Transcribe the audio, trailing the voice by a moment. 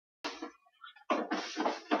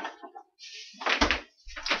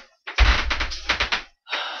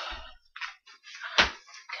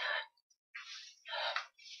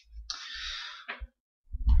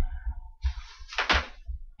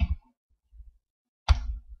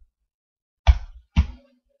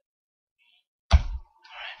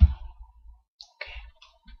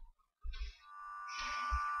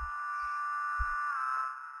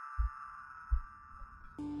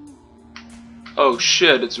Oh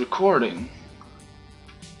shit, it's recording.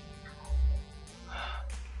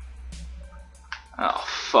 Oh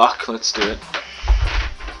fuck, let's do it.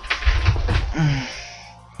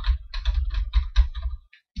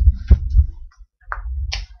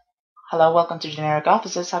 Hello, welcome to Generic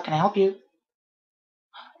Offices. How can I help you?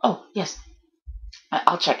 Oh, yes.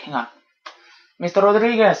 I'll check. Hang on. Mr.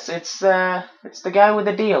 Rodriguez, it's the guy with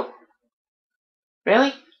the deal.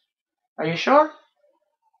 Really? Are you sure?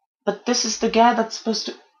 But this is the guy that's supposed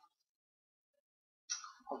to...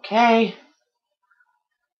 Okay.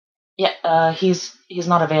 Yeah, he's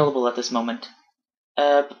not available at this moment.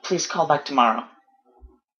 Please call back tomorrow.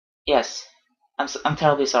 Yes. I'm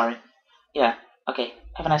terribly sorry. Yeah. Okay.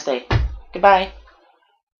 Have a nice day. Goodbye.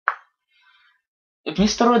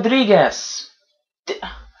 Mr. Rodriguez!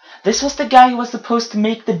 This was the guy who was supposed to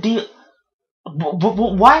make the deal.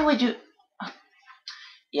 Why would you...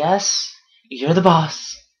 Yes, you're the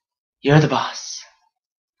boss. You're the boss.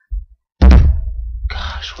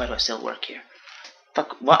 Gosh, why do I still work here?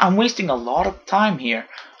 Fuck, well, I'm wasting a lot of time here.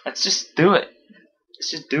 Let's just do it. Let's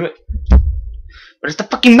just do it. But it's the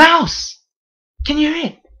fucking mouse! Can you hear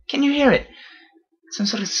it? Can you hear it? Some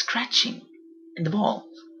sort of scratching in the ball.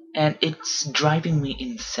 And it's driving me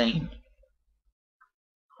insane.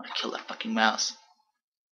 I want to kill that fucking mouse.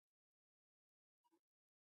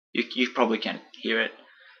 You probably can't hear it.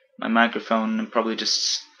 My microphone probably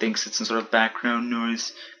just thinks it's some sort of background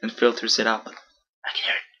noise and filters it out, but I can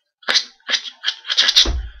hear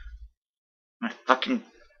it. My fucking...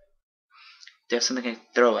 There's something I can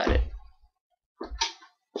throw at it.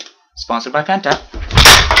 Sponsored by Fanta.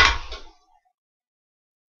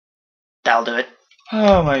 That'll do it.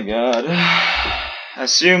 Oh my god.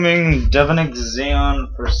 Assuming Devon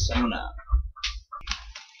Exceon persona.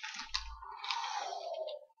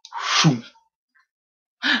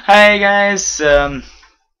 Hi guys,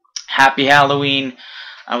 happy Halloween.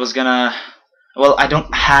 Well, I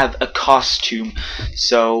don't have a costume,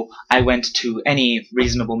 so I went to any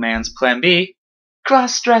reasonable man's plan B,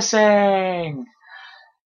 cross-dressing!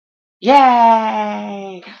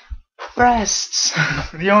 Yay! Breasts!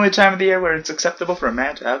 The only time of the year where it's acceptable for a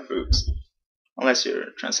man to have boobs. Unless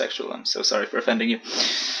you're transsexual, I'm so sorry for offending you.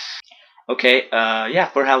 Okay, yeah,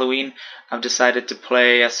 for Halloween, I've decided to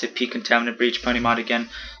play SCP Containment Breach pony mod again,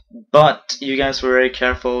 but you guys were very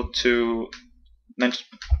careful to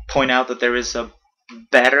point out that there is a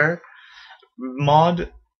better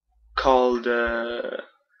mod called, I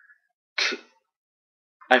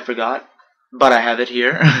forgot, but I have it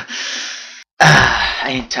here.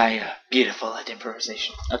 Entire beautiful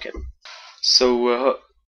improvisation. Okay, so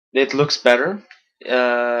it looks better.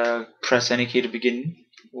 Press any key to begin.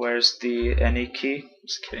 Where's the any key?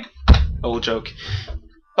 Just kidding. Old joke.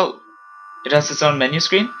 Oh, it has its own menu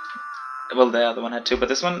screen? Well, the other one had too, but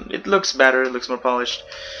this one, it looks better, it looks more polished.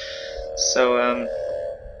 So,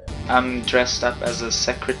 I'm dressed up as a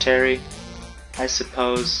secretary, I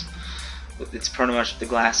suppose. It's pretty much the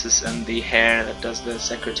glasses and the hair that does the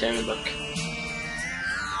secretary look.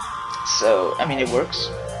 So, I mean, it works.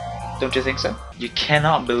 Don't you think so? You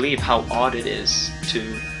cannot believe how odd it is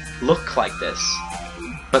to look like this,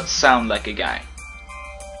 but sound like a guy.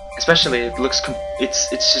 Especially, it looks it's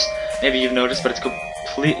just, maybe you've noticed, but it's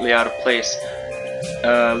completely out of place.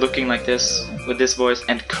 Looking like this with this voice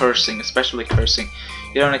and cursing, especially cursing.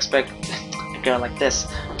 You don't expect a girl like this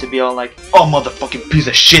to be all like, "Oh, motherfucking piece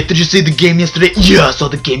of shit! Did you see the game yesterday? Yeah, I saw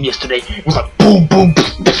the game yesterday. It was like boom, boom.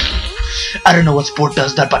 I don't know what sport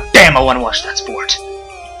does that, but damn, I want to watch that sport."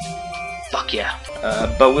 Fuck yeah.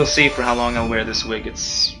 But we'll see for how long I'll wear this wig.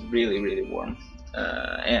 It's really, really warm.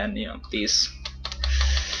 And, you know, these.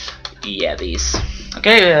 Yeah, these.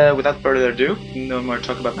 Okay, without further ado, no more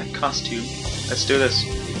talk about my costume. Let's do this.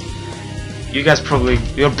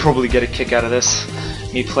 You'll probably get a kick out of this.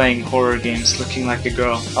 Me playing horror games looking like a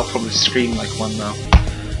girl. I'll probably scream like one though.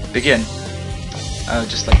 Begin.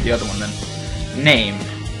 Just like the other one then. Name.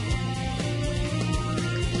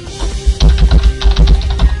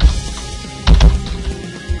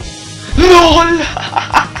 LOL!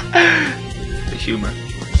 The humor.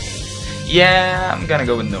 Yeah, I'm gonna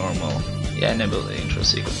go with normal. Yeah, enable the intro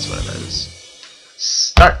sequence, whatever it is.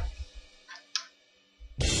 Start!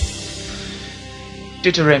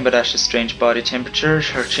 Due to Rainbow Dash's strange body temperature,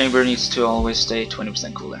 her chamber needs to always stay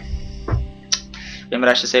 20% cooler. Rainbow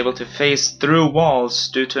Dash is able to phase through walls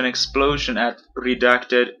due to an explosion at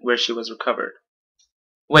Redacted where she was recovered.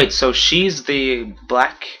 Wait, so she's the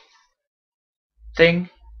black thing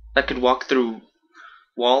that could walk through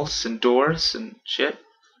walls and doors and shit?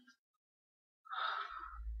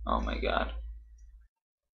 Oh my god.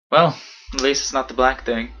 Well, at least it's not the black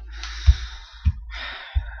thing.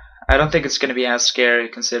 I don't think it's going to be as scary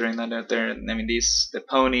considering that I mean, the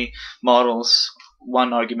pony models.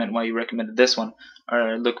 One argument why you recommended this one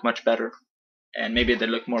look much better, and maybe they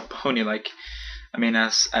look more pony-like. I mean,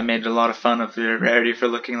 as I made a lot of fun of your rarity for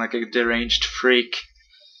looking like a deranged freak.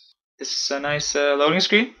 This is a nice loading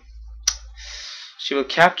screen. She will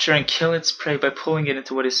capture and kill its prey by pulling it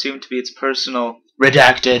into what is assumed to be its personal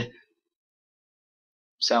redacted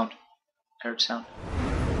sound. Heard sound.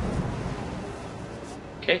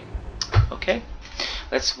 Okay. Okay.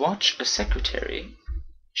 Let's watch a secretary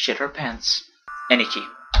shit her pants. Any key.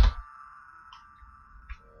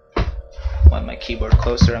 Want my keyboard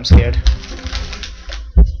closer, I'm scared.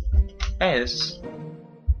 Hey, this is...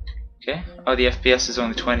 Okay. Oh, the FPS is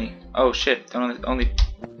only 20. Oh shit, only...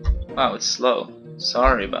 Wow, it's slow.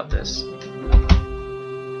 Sorry about this.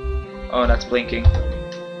 Oh, that's blinking.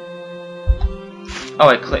 Oh,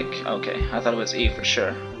 I click. Okay, I thought it was E for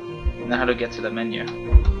sure. Now how to get to the menu.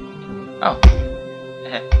 Oh.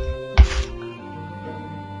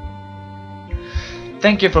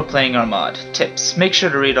 Thank you for playing our mod. Tips. Make sure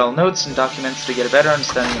to read all notes and documents to get a better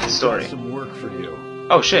understanding of the story. Some work for you.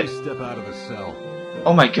 Oh shit. Step out of the cell.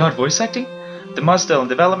 Oh my god, voice acting? The mod's still in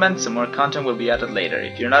development, some more content will be added later.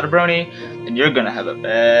 If you're not a brony, then you're gonna have a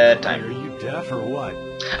bad time. Are you deaf or what?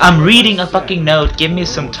 I'm reading a fucking note, give me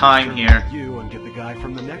some time here. You and get the guy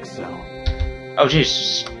from the next cell. Oh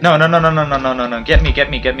jeez. No, get me.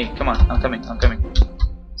 Come on, I'm coming.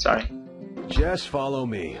 Sorry. Just follow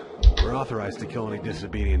me. We're authorized to kill any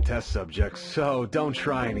disobedient test subjects, so don't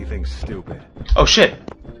try anything stupid. Oh shit.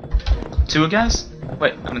 Two guys?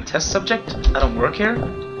 Wait, I'm a test subject? I don't work here?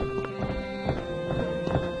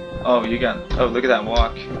 Oh, you got... Oh, look at that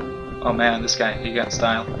walk. Oh man, this guy, he got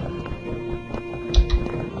style.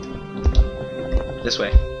 This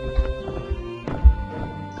way.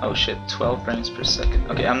 Oh shit, 12 frames per second.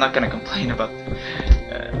 Okay, I'm not gonna complain about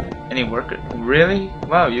any worker. Really?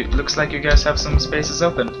 Wow, looks like you guys have some spaces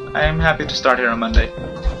open. I am happy to start here on Monday.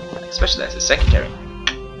 Especially as a secretary.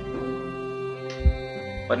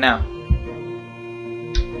 What now?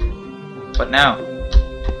 What now?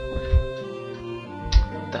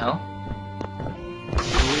 What the hell?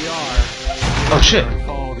 Here we are. Oh shit!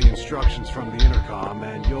 Follow the instructions from the intercom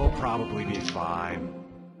and you'll probably be fine.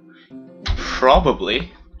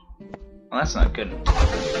 Probably? Well, that's not good.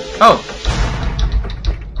 Oh!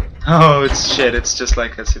 Oh, it's shit, it's just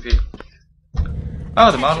like SCP.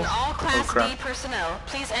 Oh, the model. All Class crap. B personnel,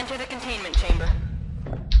 please enter the containment chamber.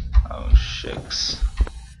 Oh, shicks.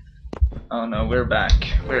 Oh no, we're back.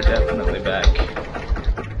 We're definitely back.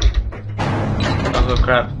 Oh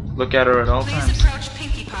crap, look at her at all Please times. approach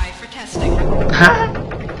Pinkie Pie for testing.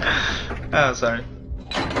 Oh, sorry.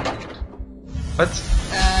 What?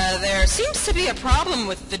 There seems to be a problem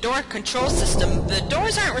with the door control system. The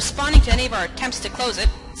doors aren't responding to any of our attempts to close it,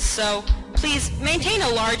 so please maintain a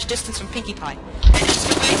large distance from Pinkie Pie. Just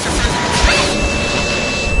wait for further instructions.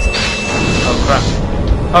 Oh crap.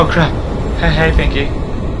 Oh crap. Hey Pinky.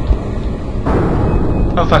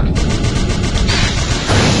 Oh fuck.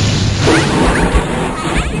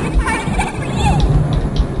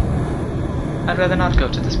 I'd rather not go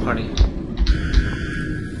to this party.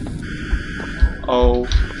 Oh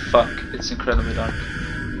fuck, it's incredibly dark.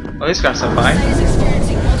 Well, these guys are fine. The site is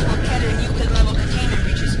experiencing multiple Keter and Euclid level containment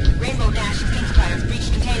breaches. Rainbow Dash and Pinkie Pie have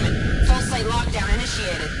breached containment. Full site lockdown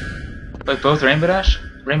initiated. Wait, both Rainbow Dash?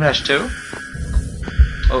 Rainbow Dash 2?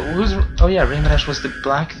 Oh, oh yeah, Rainbow Dash was the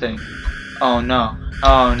black thing. Oh no.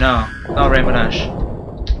 Oh no. Oh, Rainbow Dash.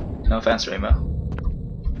 No offense, Rainbow.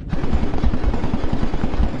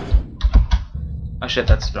 Oh shit,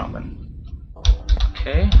 that's the wrong one.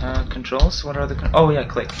 Okay, controls. What are the oh yeah,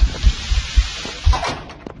 click.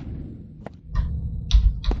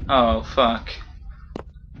 Oh fuck.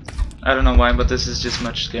 I don't know why, but this is just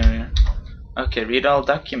much scarier. Okay, read all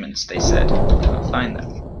documents, they said. I'll find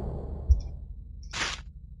them.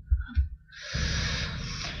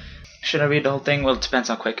 Should I read the whole thing? Well, it depends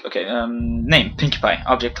how quick. Okay, name, Pinkie Pie.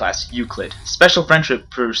 Object class, Euclid. Special friendship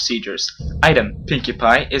procedures. Item, Pinkie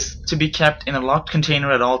Pie, is to be kept in a locked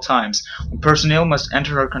container at all times. When personnel must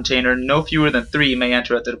enter her container, no fewer than 3 may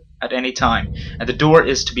enter at any time, and the door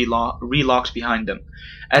is to be re-locked behind them.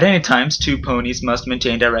 At any times, 2 ponies must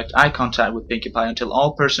maintain direct eye contact with Pinkie Pie until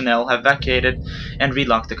all personnel have vacated and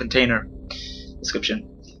relocked the container. Description.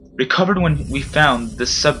 Recovered when we found the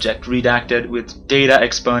subject redacted with data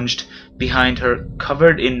expunged behind her,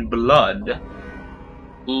 covered in blood.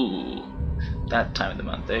 Ooh. that time of the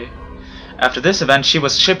month, eh? After this event, she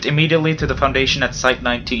was shipped immediately to the Foundation at Site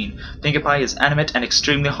 19. Pinkie Pie is animate and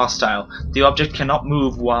extremely hostile. The object cannot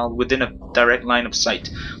move while within a direct line of sight.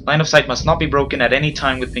 Line of sight must not be broken at any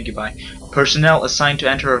time with Pinkie Pie. Personnel assigned to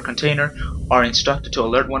enter her container are instructed to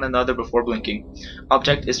alert one another before blinking.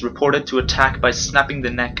 Object is reported to attack by snapping the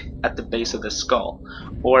neck at the base of the skull,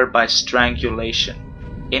 or by strangulation.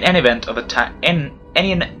 In an event of attack, in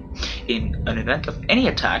an event of any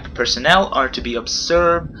attack, personnel are to be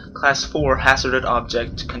observed Class 4 hazardous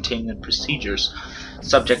object containment procedures.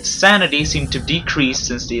 Subject's sanity seemed to decrease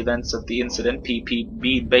since the events of the incident.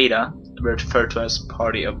 PPB Beta, referred to as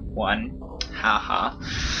Party of One. Haha.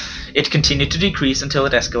 It continued to decrease until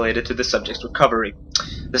it escalated to the subject's recovery.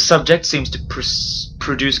 The subject seems to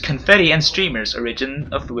produce confetti and streamers, origin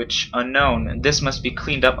of which unknown, and this must be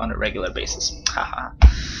cleaned up on a regular basis. Haha.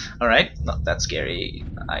 Alright, not that scary,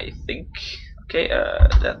 I think. Okay,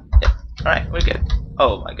 yeah. Alright, we're good.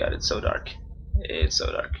 Oh my god, it's so dark. It's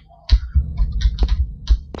so dark.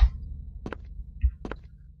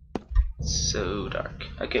 So dark.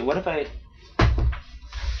 Okay, what if I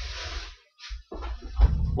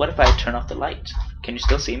turn off the light? Can you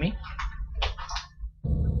still see me?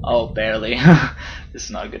 Oh, barely. This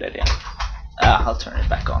is not a good idea. I'll turn it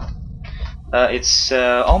back on. It's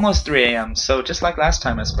almost 3 AM, so just like last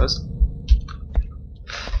time, I suppose.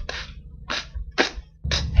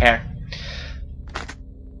 Hair.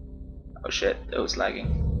 Oh shit, it was lagging.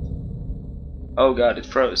 Oh god, it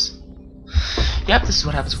froze. Yep, this is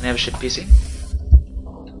what happens when you have a shit PC.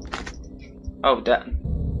 Oh, that.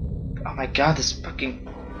 Oh my god, this fucking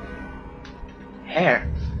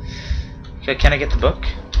hair. Okay, can I get the book?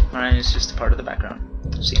 Alright, it's just a part of the background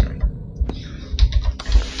scenery.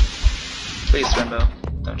 Please, Rainbow,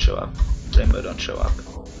 don't show up. Rainbow, don't show up.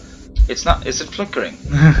 It's not. Is it flickering?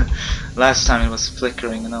 Last time it was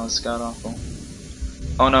flickering and that was god awful.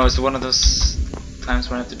 Oh no, is it one of those times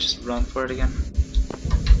where I have to just run for it again?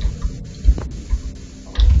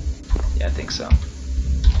 Yeah, I think so.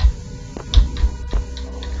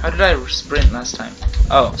 How did I sprint last time?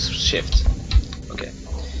 Oh, shift. Okay.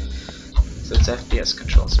 So it's FPS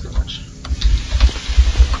controls pretty much.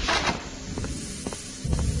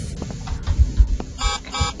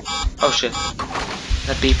 Oh shit.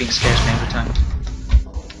 That beeping scares me every time.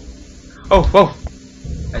 Oh, whoa!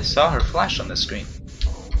 I saw her flash on the screen.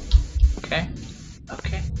 Okay.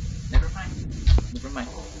 Okay. Never mind. Never mind.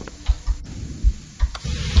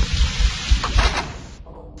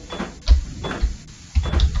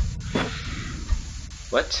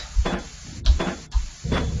 What?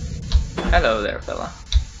 Hello there, fella.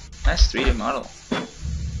 Nice 3D model.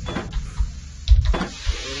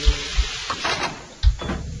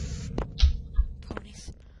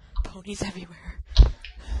 Ponies everywhere.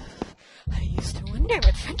 I used to wonder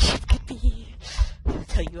what friendship could be.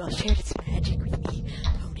 Until you all shared its magic with me.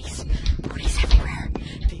 Ponies everywhere.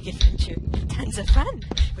 Big adventure, tons of fun,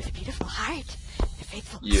 with a beautiful heart. A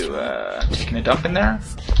faithful taking a dump in there?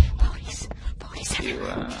 Ponies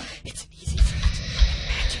everywhere. It's an easy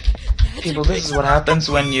magic. People, this is what happens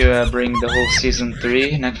when you bring the whole season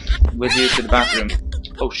 3 with you to the bathroom.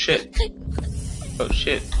 Oh shit. Oh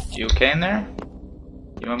shit. You okay in there?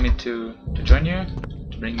 You want me to join you?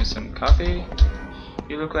 To bring you some coffee?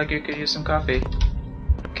 You look like you could use some coffee.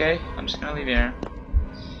 Okay, I'm just gonna leave you here.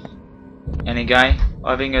 Any guy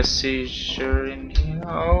having a seizure in here?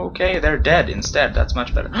 Okay, they're dead instead. That's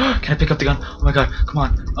much better. Can I pick up the gun? Oh my god, come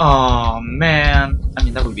on. Oh man. I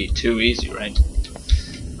mean, that would be too easy, right?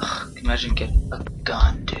 Imagine getting a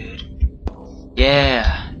gun, dude.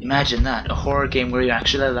 Yeah, imagine that. A horror game where you're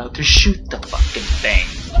actually allowed to shoot the fucking thing.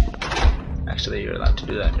 Actually, you're allowed to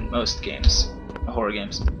do that in most games. Horror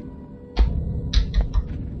games.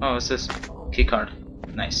 Oh, what's this? Keycard.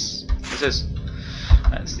 Nice. What's this?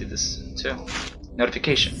 Let's do this too.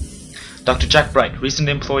 Notification. Dr. Jack Bright,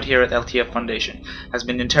 recently employed here at LTF Foundation, has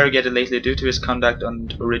been interrogated lately due to his conduct on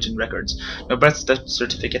origin records. No birth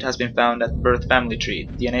certificate has been found at birth family tree.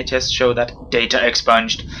 DNA tests show that data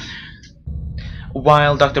expunged.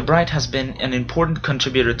 While Dr. Bright has been an important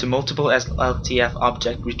contributor to multiple LTF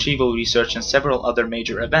object retrieval research and several other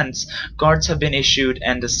major events, guards have been issued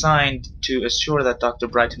and assigned to assure that Dr.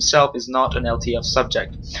 Bright himself is not an LTF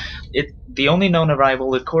subject. The only known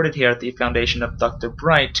arrival recorded here at the Foundation of Dr.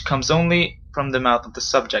 Bright comes only from the mouth of the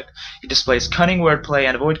subject. He displays cunning wordplay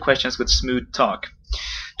and avoids questions with smooth talk.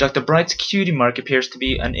 Dr. Bright's cutie mark appears to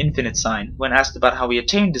be an infinite sign. When asked about how he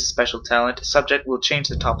attained this special talent, subject will change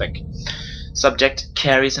the topic. Subject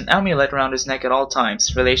carries an amulet around his neck at all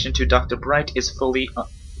times. Relation to Dr. Bright is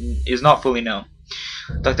not fully known.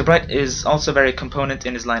 Dr. Bright is also very competent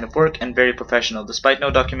in his line of work and very professional, despite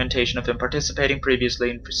no documentation of him participating previously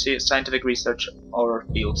in scientific research or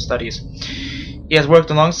field studies. He has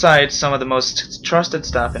worked alongside some of the most trusted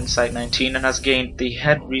staff in Site-19 and has gained the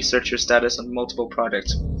head researcher status on multiple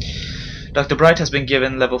projects. Dr. Bright has been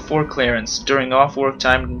given level 4 clearance. During off-work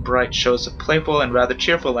time, Bright shows a playful and rather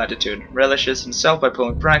cheerful attitude, relishes himself by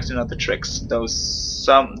pulling pranks and other tricks, though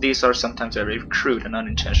these are sometimes very crude and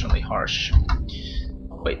unintentionally harsh.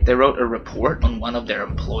 Wait, they wrote a report on one of their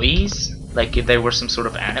employees? Like if they were some sort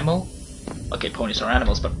of animal? Okay, ponies are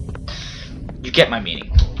animals, but you get my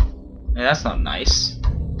meaning. I mean, that's not nice.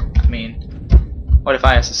 I mean, what if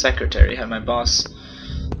I as a secretary had my boss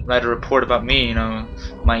write a report about me, you know,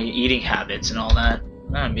 my eating habits and all that?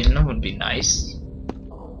 I mean, that wouldn't be nice.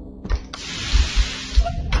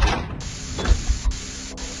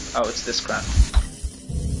 Oh, it's this crap.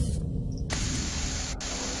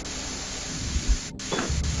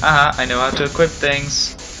 Haha, I know how to equip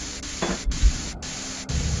things.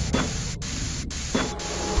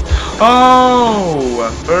 Oh!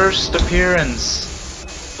 First appearance.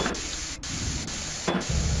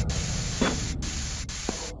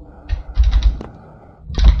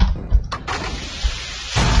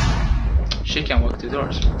 She can walk through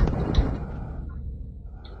doors.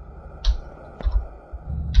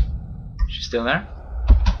 She's still there?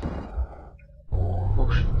 Oh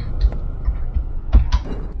shit.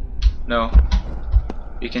 No.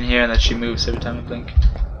 You can hear that she moves every time I blink.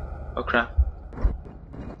 Oh crap.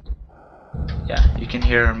 Yeah, you can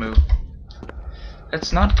hear her move.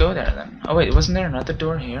 Let's not go there then. Oh wait, wasn't there another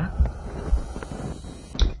door here?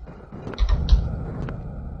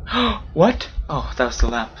 What? Oh, that was the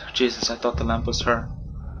lamp. Jesus, I thought the lamp was her.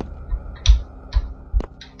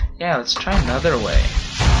 Yeah, let's try another way.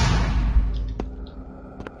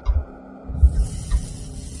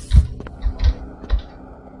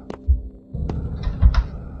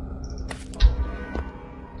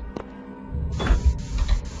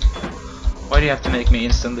 Why do you have to make me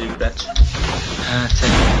instantly regret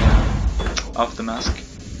taking off the mask?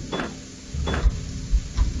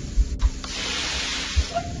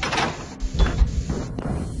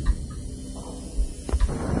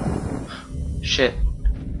 Shit.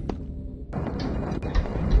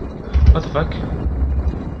 What the fuck?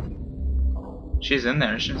 She's in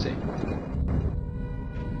there, isn't she?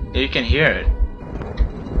 Yeah, you can hear it.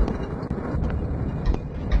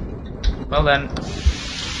 Well then.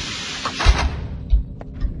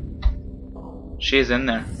 She is in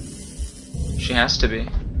there. She has to be.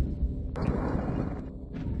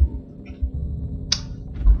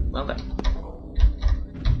 Well then.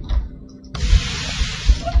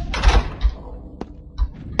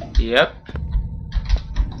 Yep.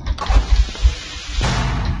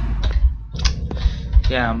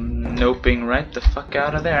 Yeah, I'm noping right the fuck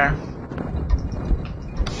out of there.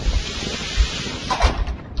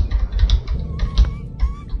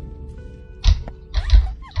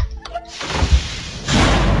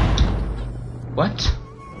 What?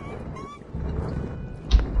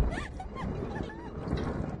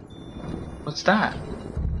 What's that?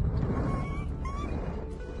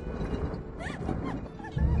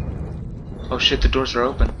 Oh shit, the doors are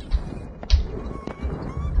open.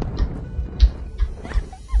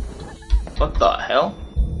 What the hell?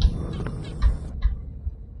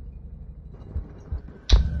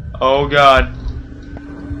 Oh god.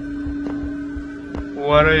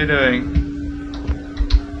 What are you doing?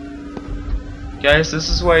 Guys, this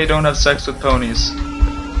is why you don't have sex with ponies.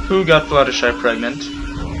 Who got Fluttershy pregnant?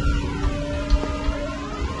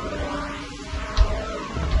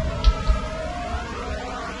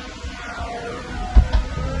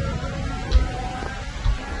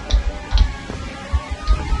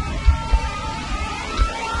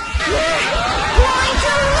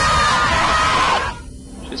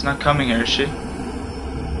 She's not coming here, is she?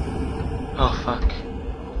 Oh fuck.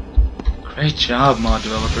 Great job, mod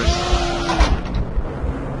developers.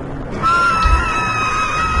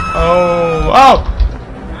 Oh! Oh!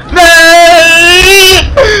 Nay!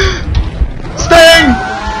 Sting!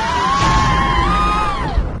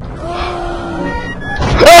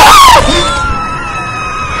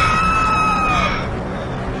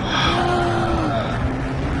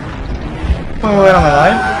 Oh, wait, am I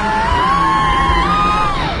alive?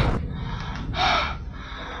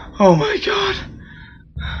 Oh my god.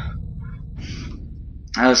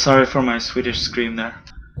 Sorry for my Swedish scream there.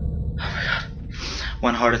 Oh my god.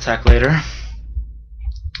 One heart attack later.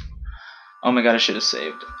 Oh my god, I should have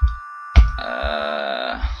saved.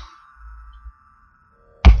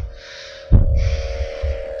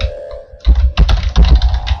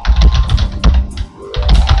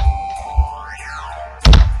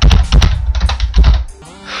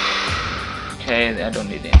 I don't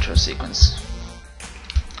need the intro sequence.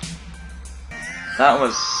 That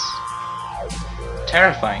was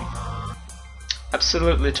terrifying.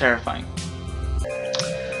 Absolutely terrifying.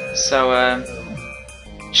 So,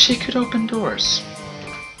 she could open doors.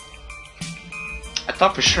 I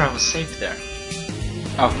thought for sure I was safe there.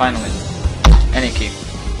 Oh, finally. Any key.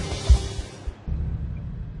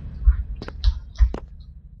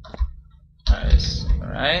 Nice.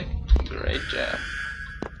 Alright. Great job.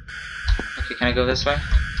 Okay, can I go this way?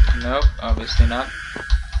 Nope, obviously not.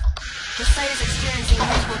 This site is experiencing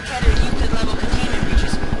multiple Keter Euclid level containment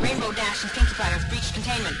breaches. Rainbow Dash and Pinkie Pie have breached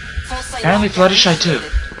containment. Full site Apparently lockdown Fluttershy too.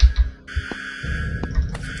 initiated.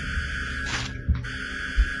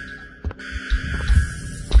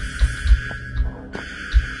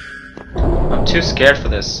 I'm too scared for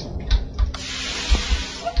this.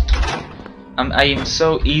 I am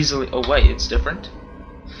so easily. Oh wait, it's different.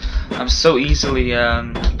 I'm so easily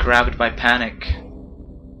grabbed by panic.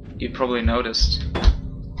 You probably noticed.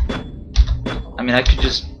 I mean, I could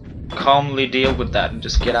just calmly deal with that and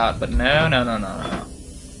just get out, but no.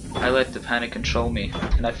 I let the panic control me,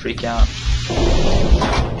 and I freak out.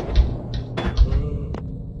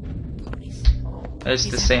 It's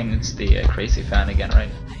the same. It's the crazy fan again, right?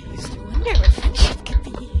 I used to wonder what friendship could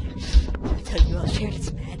be. Until you all shared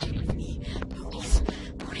its magic with me.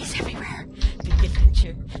 Ponies everywhere. Big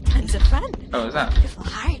adventure. Tons of fun. Oh, is that? Beautiful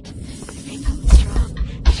heart. Faithful and strong.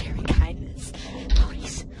 Sharing kindness.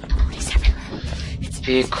 Ponies everywhere. It's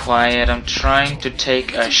Be quiet. I'm trying to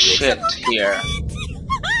take a shit here.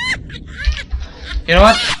 You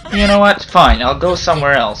know what? Fine. I'll go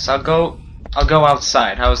somewhere else. I'll go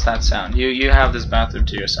outside. How's that sound? You have this bathroom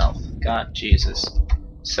to yourself. God, Jesus.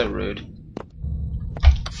 So rude.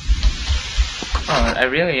 Oh, I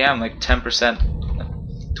really am like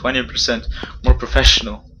 10%, 20% more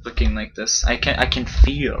professional looking like this. I can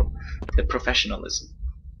feel the professionalism.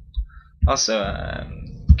 Also,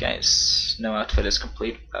 guys, no outfit is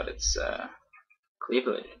complete without its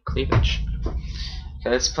cleavage. Okay,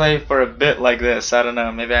 let's play for a bit like this. I don't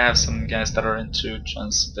know. Maybe I have some guys that are into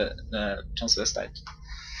transvestite.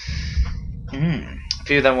 If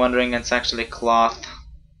you're then wondering, it's actually cloth.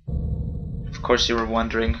 Of course, you were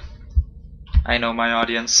wondering. I know my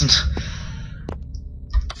audience.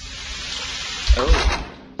 Oh,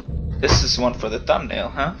 this is one for the thumbnail,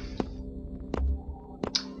 huh?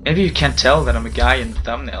 Maybe you can't tell that I'm a guy in the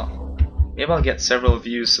thumbnail. Maybe I'll get several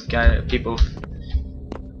views of people.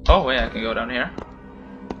 Oh wait, I can go down here.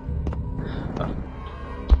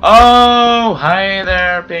 Oh, hi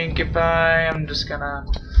there, Pinkie Pie. I'm just gonna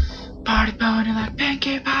party pony like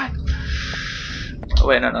Pinkie Pie. Oh,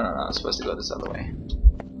 wait, no. I'm supposed to go this other way.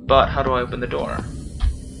 But how do I open the door?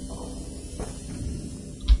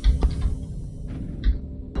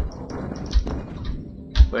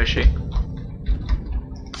 Where is she?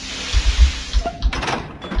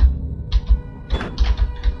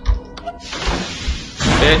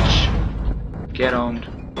 Bitch, get owned.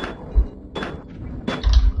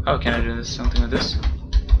 Oh, can I do this? Something with this?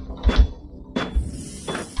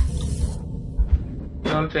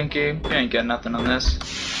 No, Pinkie, you ain't got nothing on this.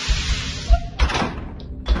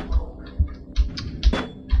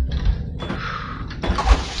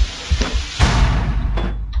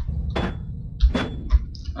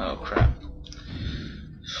 Oh crap.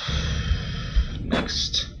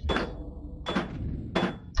 Next.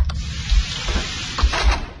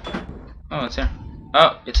 Oh, it's here.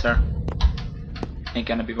 Oh, it's her. Ain't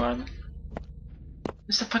gonna be bothered.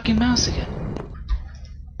 It's the fucking mouse again.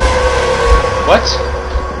 What?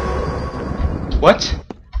 What?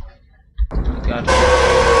 Oh god.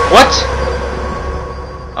 What?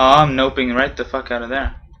 Oh, I'm noping right the fuck out of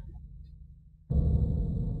there.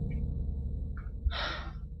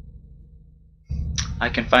 I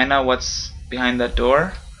can find out what's behind that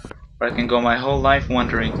door, or I can go my whole life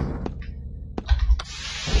wondering.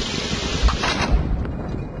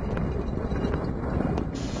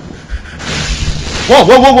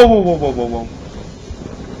 Whoa.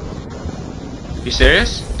 You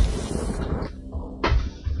serious?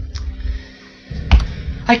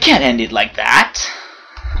 I can't end it like that.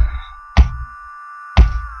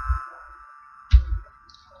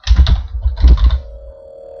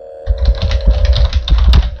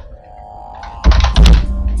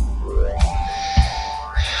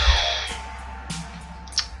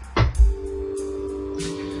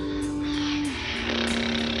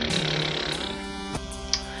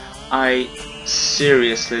 I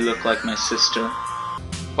seriously look like my sister.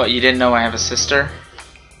 What, you didn't know I have a sister?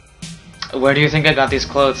 Where do you think I got these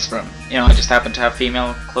clothes from? You know, I just happen to have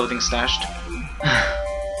female clothing stashed.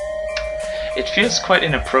 It feels quite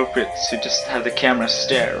inappropriate to just have the camera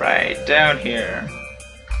stare right down here.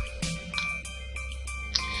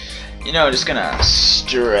 You know, just gonna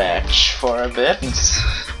stretch for a bit.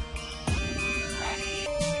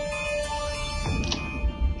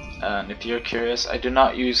 And if you're curious, I do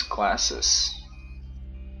not use glasses.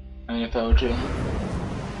 I mean, if I were to...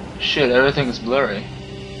 Shit, everything is blurry.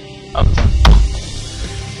 Oh.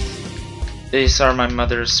 These are my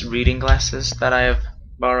mother's reading glasses that I have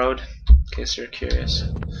borrowed, in case you're curious.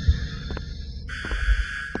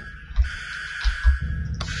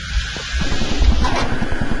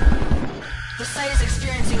 The site is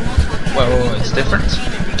experiencing multiple Whoa, it's different.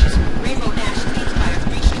 containment breaches. Rainbow Dash Peaks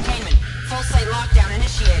breach containment. Full site lockdown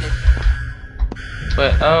initiated.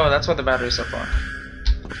 But oh, that's what the batteries are for.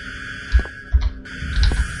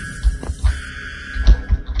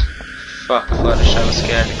 Fuck, Fluttershy was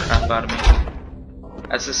scared the crap out of me.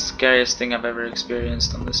 That's the scariest thing I've ever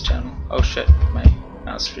experienced on this channel. Oh shit, my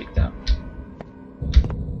mouse freaked out.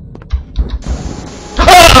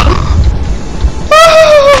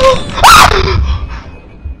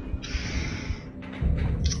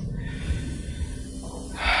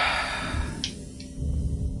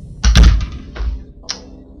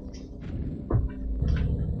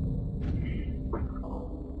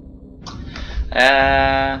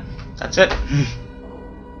 That's it.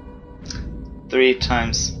 3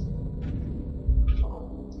 times.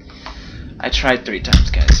 I tried 3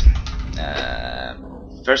 times, guys.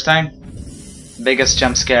 First time, biggest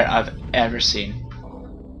jump scare I've ever seen.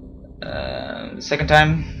 The second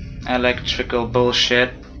time, electrical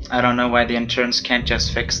bullshit. I don't know why the interns can't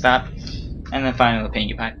just fix that. And then finally,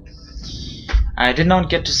 Pinkie Pie. I did not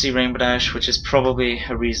get to see Rainbow Dash, which is probably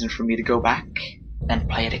a reason for me to go back and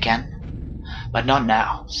play it again. But not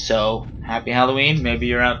now. So, happy Halloween. Maybe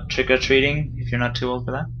you're out trick-or-treating if you're not too old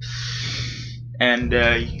for that. And,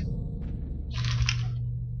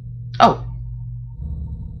 oh!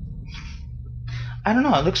 I don't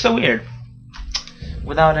know, it looks so weird.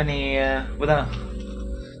 Without any, without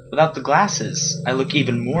the glasses, I look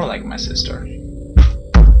even more like my sister.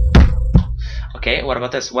 Okay, what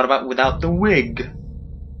about this? What about without the wig?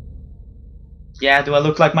 Yeah, do I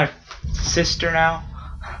look like my sister now?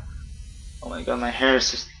 Oh my god, my hair is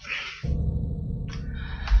just...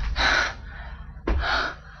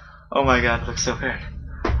 Oh my god, it looks so weird.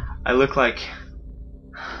 I look like...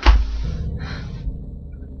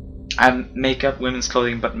 I have makeup, women's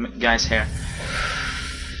clothing, but guys' hair.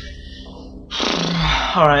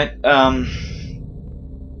 Alright,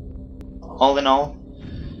 all in all,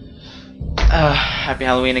 happy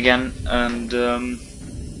Halloween again, and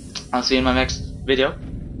I'll see you in my next video.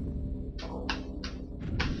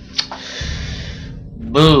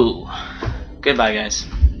 Boo! Goodbye, guys.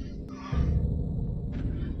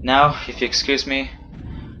 Now, if you excuse me,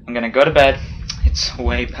 I'm gonna go to bed. It's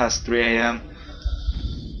way past 3 AM.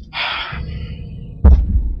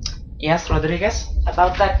 Yes, Rodriguez?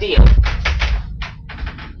 About that deal.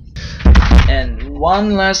 And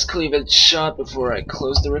one last cleavage shot before I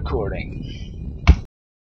close the recording.